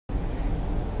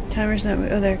Timer's not.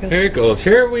 Oh, there it goes. There it goes.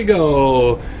 Here we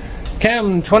go.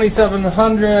 Chem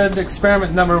 2700,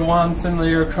 experiment number 1, thin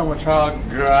layer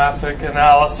chromatographic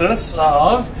analysis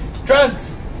of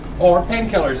drugs or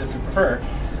painkillers if you prefer.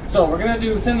 So we're going to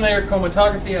do thin layer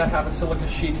chromatography. I have a silica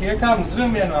sheet here. Come,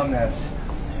 zoom in on this.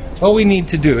 What we need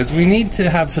to do is we need to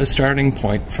have a starting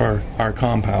point for our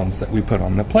compounds that we put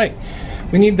on the plate.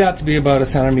 We need that to be about 1.5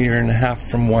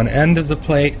 centimeters from one end of the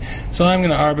plate. So I'm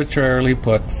going to arbitrarily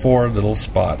put 4 little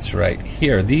spots right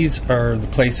here. These are the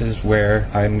places where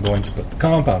I'm going to put the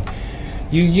compound.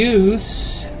 You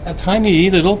use a tiny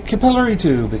little capillary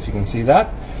tube, if you can see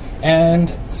that.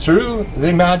 And through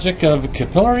the magic of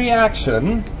capillary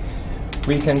action,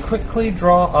 we can quickly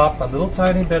draw up a little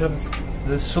tiny bit of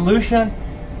the solution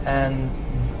and,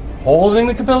 holding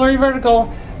the capillary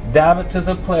vertical, dab it to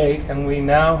the plate, and we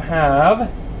now have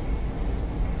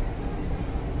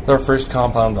our first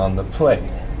compound on the plate.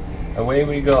 Away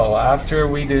we go. After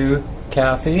we do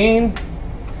caffeine,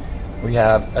 we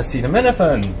have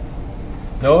acetaminophen.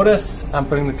 Notice I'm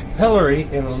putting the capillary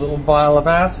in a little vial of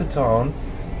acetone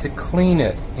to clean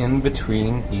it in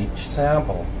between each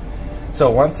sample.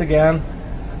 So once again,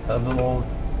 a little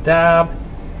dab,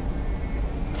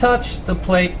 touch the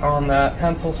plate on that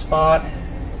pencil spot,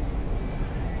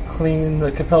 clean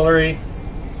the capillary,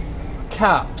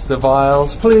 cap the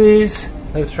vials please.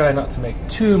 Let's try not to make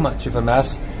too much of a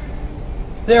mess.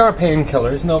 They are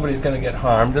painkillers, nobody's going to get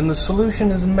harmed, and the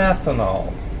solution is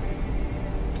methanol.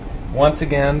 Once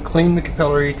again, clean the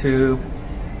capillary tube,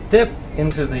 dip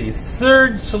into the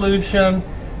 3rd solution,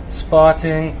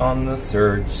 spotting on the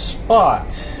 3rd spot.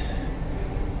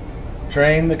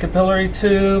 Drain the capillary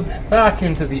tube, back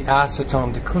into the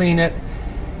acetone to clean it,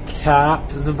 cap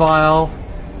the vial,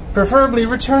 preferably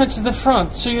return it to the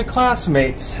front so your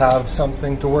classmates have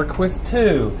something to work with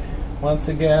too. Once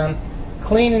again,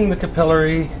 cleaning the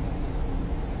capillary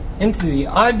into the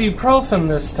ibuprofen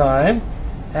this time,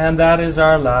 and that is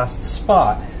our last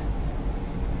spot.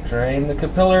 Drain the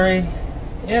capillary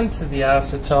into the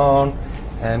acetone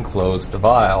and close the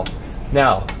vial.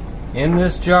 Now, in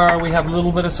this jar we have a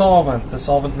little bit of solvent. The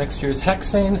solvent mixture is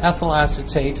hexane, ethyl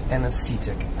acetate, and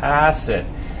acetic acid.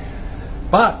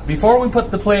 But before we put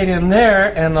the plate in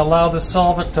there and allow the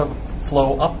solvent to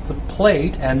flow up the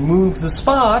plate and move the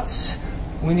spots,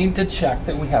 we need to check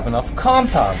that we have enough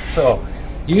compound. So,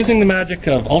 using the magic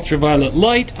of ultraviolet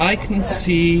light, I can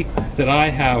see that I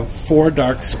have 4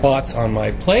 dark spots on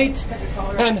my plate.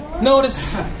 And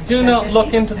notice, do not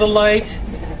look into the light.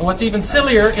 And what's even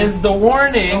sillier is the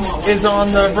warning is on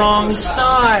the wrong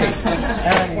side.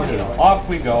 And off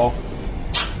we go.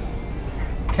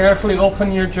 Carefully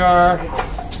open your jar,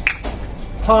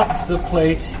 pop the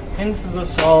plate into the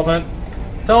solvent.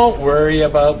 Don't worry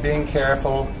about being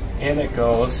careful. In it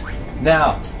goes.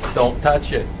 Now, don't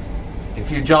touch it.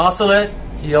 If you jostle it,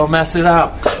 you'll mess it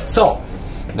up. So,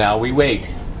 now we wait.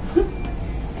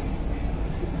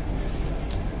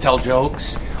 Tell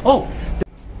jokes. Oh,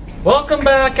 welcome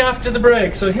back after the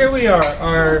break. So here we are.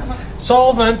 Our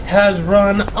solvent has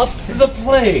run up the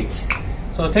plate.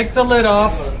 So take the lid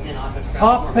off,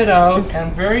 pop it out,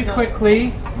 and very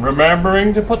quickly,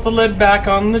 remembering to put the lid back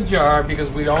on the jar because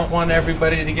we don't want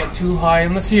everybody to get too high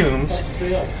in the fumes,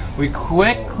 we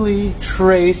quickly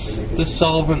trace the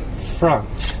solvent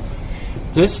front.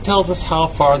 This tells us how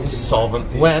far the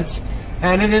solvent went,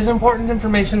 and it is important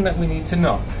information that we need to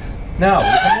know. Now,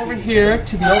 we come over here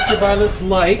to the ultraviolet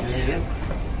light,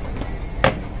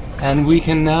 and we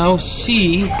can now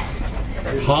see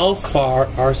how far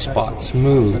our spots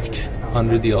moved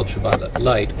under the ultraviolet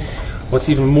light. What's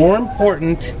even more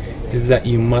important is that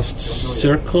you must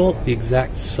circle the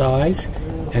exact size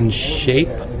and shape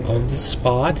of the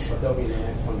spot.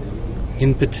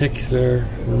 In particular,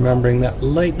 remembering that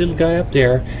light little guy up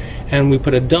there, and we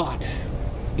put a dot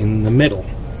in the middle.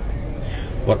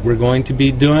 What we're going to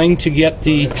be doing to get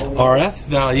the RF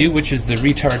value, which is the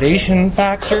retardation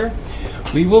factor,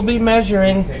 we will be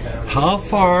measuring how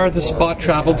far the spot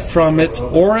traveled from its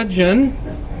origin,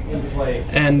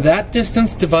 and that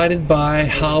distance divided by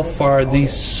how far the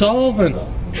solvent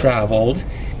traveled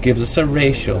gives us a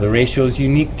ratio. The ratio is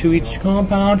unique to each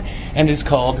compound and is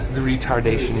called the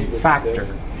retardation factor.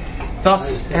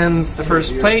 Thus ends the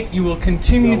first plate. You will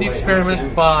continue the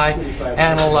experiment by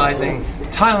analyzing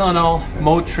Tylenol,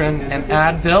 Motrin, and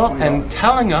Advil and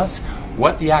telling us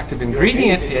what the active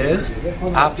ingredient is.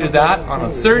 After that, on a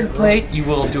 3rd plate, you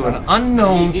will do an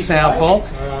unknown sample,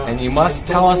 and you must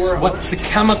tell us what the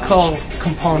chemical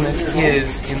component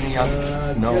is in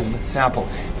the unknown sample.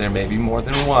 There may be more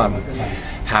than one.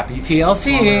 Happy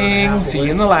TLCing! See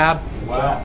you in the lab.